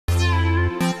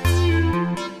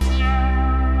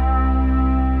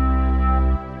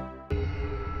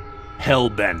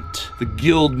Hellbent, the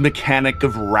guild mechanic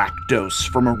of Rakdos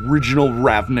from original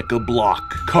Ravnica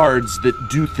block. Cards that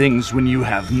do things when you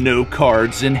have no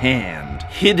cards in hand.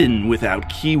 Hidden without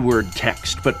keyword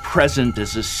text, but present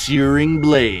as a searing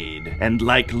blade. And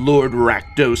like Lord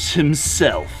Rakdos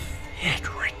himself, it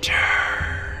returns.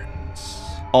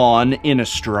 On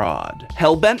Innistrad.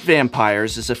 Hellbent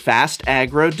Vampires is a fast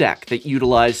aggro deck that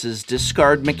utilizes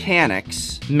discard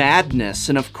mechanics, madness,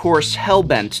 and of course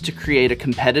Hellbent to create a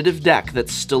competitive deck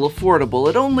that's still affordable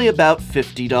at only about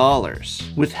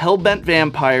 $50. With Hellbent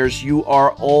Vampires, you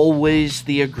are always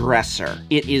the aggressor.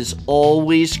 It is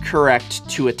always correct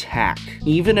to attack,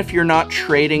 even if you're not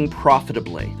trading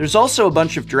profitably. There's also a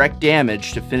bunch of direct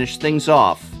damage to finish things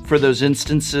off, for those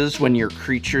instances when your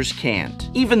creatures can't.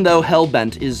 Even though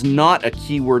Hellbent is not a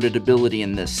keyworded ability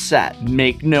in this set,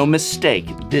 make no mistake,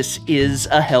 this is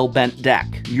a Hellbent deck.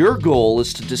 Your goal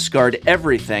is to discard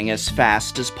everything as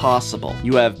fast as possible.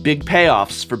 You have big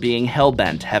payoffs for being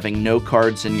Hellbent, having no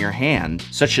cards in your hand,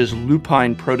 such as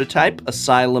Lupine Prototype,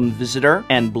 Asylum Visitor,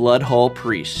 and Bloodhall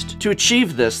Priest. To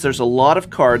achieve this, there's a lot of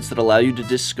cards that allow you to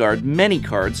discard many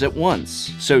cards at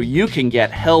once, so you can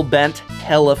get Hellbent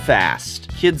hella fast.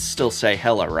 Kids still say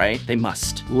hella, right? They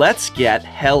must. Let's get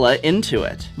hella into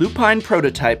it. Lupine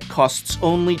Prototype costs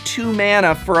only 2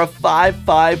 mana for a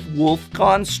 5/5 wolf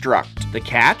construct. The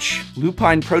catch?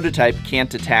 Lupine Prototype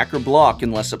can't attack or block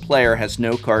unless a player has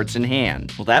no cards in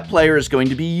hand. Well, that player is going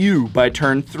to be you by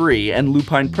turn 3, and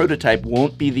Lupine Prototype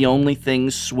won't be the only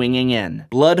thing swinging in.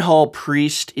 Bloodhall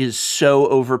Priest is so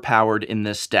overpowered in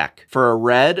this deck. For a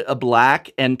red, a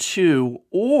black, and 2,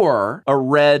 or a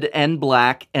red and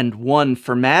black and 1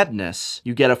 for madness,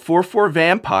 you get a 4/4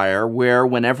 vampire where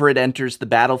whenever it enters the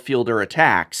battlefield or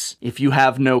attacks, if you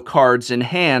have no cards in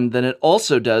hand, then it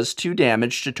also does 2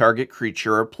 damage to target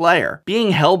creature or player.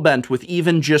 Being Hellbent with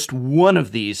even just one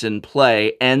of these in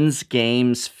play ends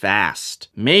games fast.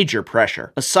 Major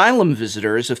pressure. Asylum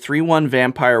Visitor is a 3/1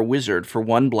 vampire wizard for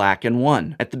 1 black and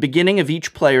 1. At the beginning of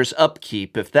each player's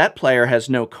upkeep, if that player has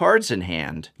no cards in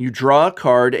hand, you draw a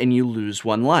card and you lose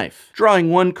 1 life.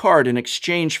 Drawing 1 card in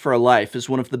exchange for a life is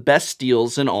one of the best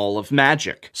deals in all of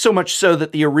Magic. So much so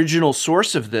that the original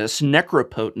source of this,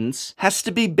 Necropotence, has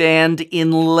to be banned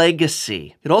in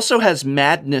Legacy. It also has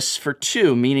Madness for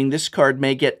 2, meaning this card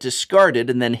may get discarded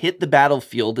and then hit the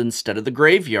battlefield instead of the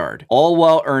graveyard, all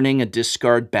while earning a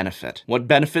discard benefit. What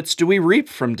benefits do we reap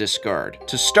from discard?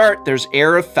 To start, there's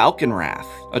Heir of Falkenrath,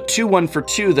 a 2/1 for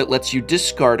 2 that lets you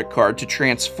discard a card to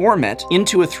transform it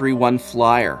into a 3/1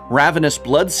 flyer. Ravenous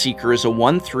Bloodseeker is a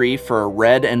 1/3 for a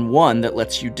red and 1 that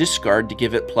lets you discard to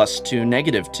give it +2,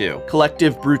 -2.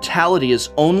 Collective Brutality is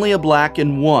only a black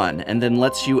and 1, and then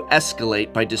lets you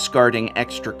escalate by discarding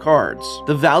extra cards.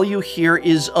 The value here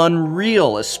is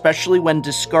unreal, especially when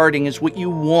discarding is what you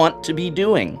want to be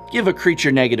doing. Give a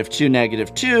creature -2,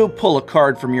 -2, pull a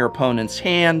card from your opponent's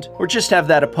hand, or just have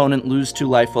that opponent lose 2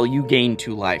 life while you gain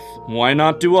 2 life. Why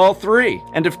not do all 3?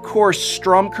 And of course,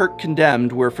 Stromkirk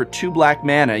Condemned, where for 2 black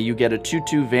mana you get a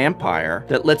 2/2 vampire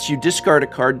that lets you discard a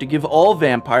card to give all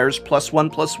vampires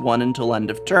 +1/+1 until end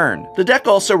of turn. The deck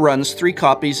also runs 3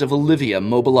 copies of Olivia,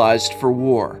 Mobilized for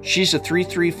War. She's a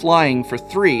 3/3 flying for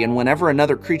 3, and whenever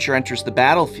another creature enters the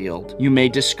battlefield, you may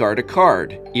discard a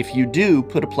card. If you do,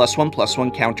 put a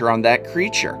 +1/+1 counter on that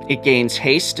creature. It gains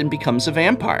haste and becomes a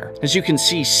vampire. As you can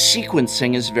see,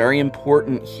 sequencing is very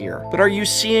important here. But are you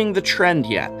seeing the trend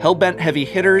yet? Hellbent heavy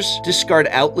hitters, discard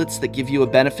outlets that give you a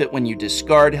benefit when you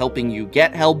discard, helping you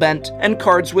get Hellbent, and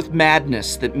cards with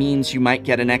madness that means you might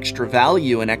get an extra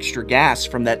value and extra gas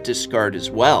from that discard as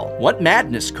well. What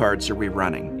madness cards are we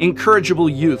running? Incorrigible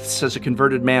Youths has a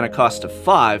converted mana cost of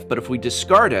 5, but if we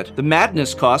discard it, the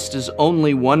madness cost is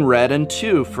only 1 red and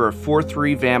 2 for a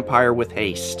 4/3 vampire with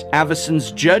haste.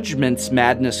 Avacyn's Judgment's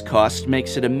madness cost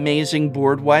makes it amazing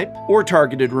board wipe, or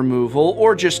targeted removal,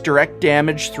 or just direct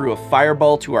damage through a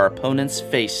fireball to our opponent's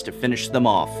face to finish them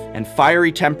off. And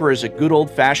Fiery Temper is a good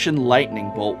old-fashioned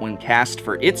lightning bolt when cast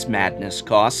for its madness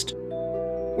cost.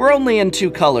 We're only in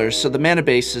 2 colors, so the mana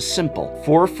base is simple.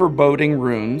 4 Foreboding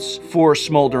Ruins, 4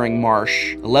 Smoldering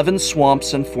Marsh, 11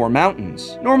 Swamps, and 4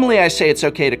 Mountains. Normally I say it's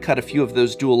okay to cut a few of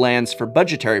those dual lands for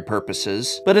budgetary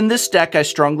purposes, but in this deck I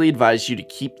strongly advise you to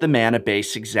keep the mana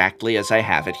base exactly as I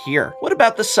have it here. What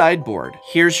about the sideboard?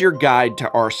 Here's your guide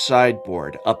to our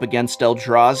sideboard. Up against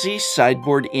Eldrazi,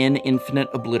 sideboard in Infinite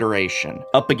Obliteration.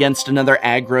 Up against another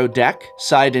aggro deck,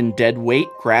 side in Deadweight,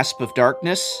 Grasp of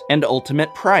Darkness, and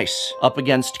Ultimate Price. Up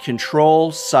against against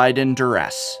Control, Sidon,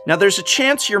 Duress. Now there's a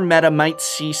chance your meta might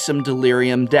see some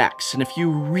Delirium decks, and if you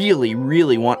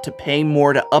really want to pay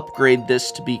more to upgrade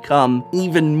this to become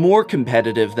even more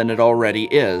competitive than it already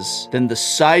is, then the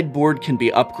sideboard can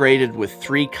be upgraded with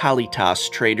 3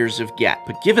 Kalitas Traders of Ghet.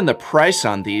 But given the price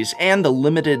on these and the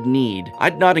limited need,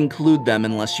 I'd not include them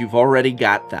unless you've already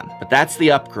got them. But that's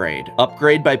the upgrade.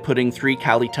 Upgrade by putting 3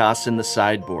 Kalitas in the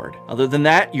sideboard. Other than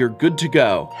that, you're good to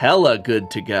go. Hella good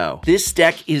to go. This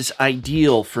deck is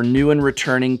ideal for new and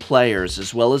returning players,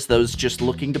 as well as those just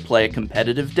looking to play a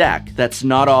competitive deck that's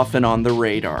not often on the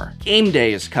radar. Game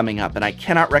day is coming up, and I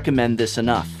cannot recommend this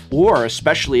enough. Or,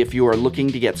 especially if you are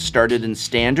looking to get started in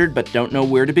Standard but don't know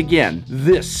where to begin,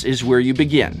 this is where you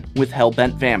begin, with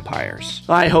Hellbent Vampires.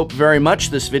 I hope very much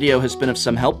this video has been of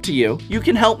some help to you. You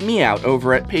can help me out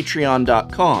over at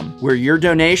patreon.com, where your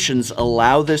donations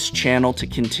allow this channel to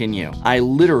continue. I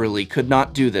literally could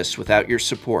not do this without your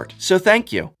support, so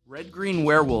thank you. Red-Green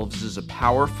Werewolves is a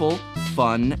powerful,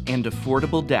 fun, and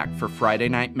affordable deck for Friday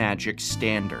Night Magic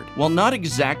Standard. While not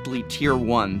exactly Tier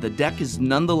 1, the deck is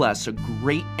nonetheless a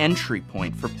great entry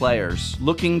point for players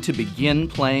looking to begin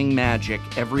playing Magic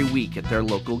every week at their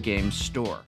local game store.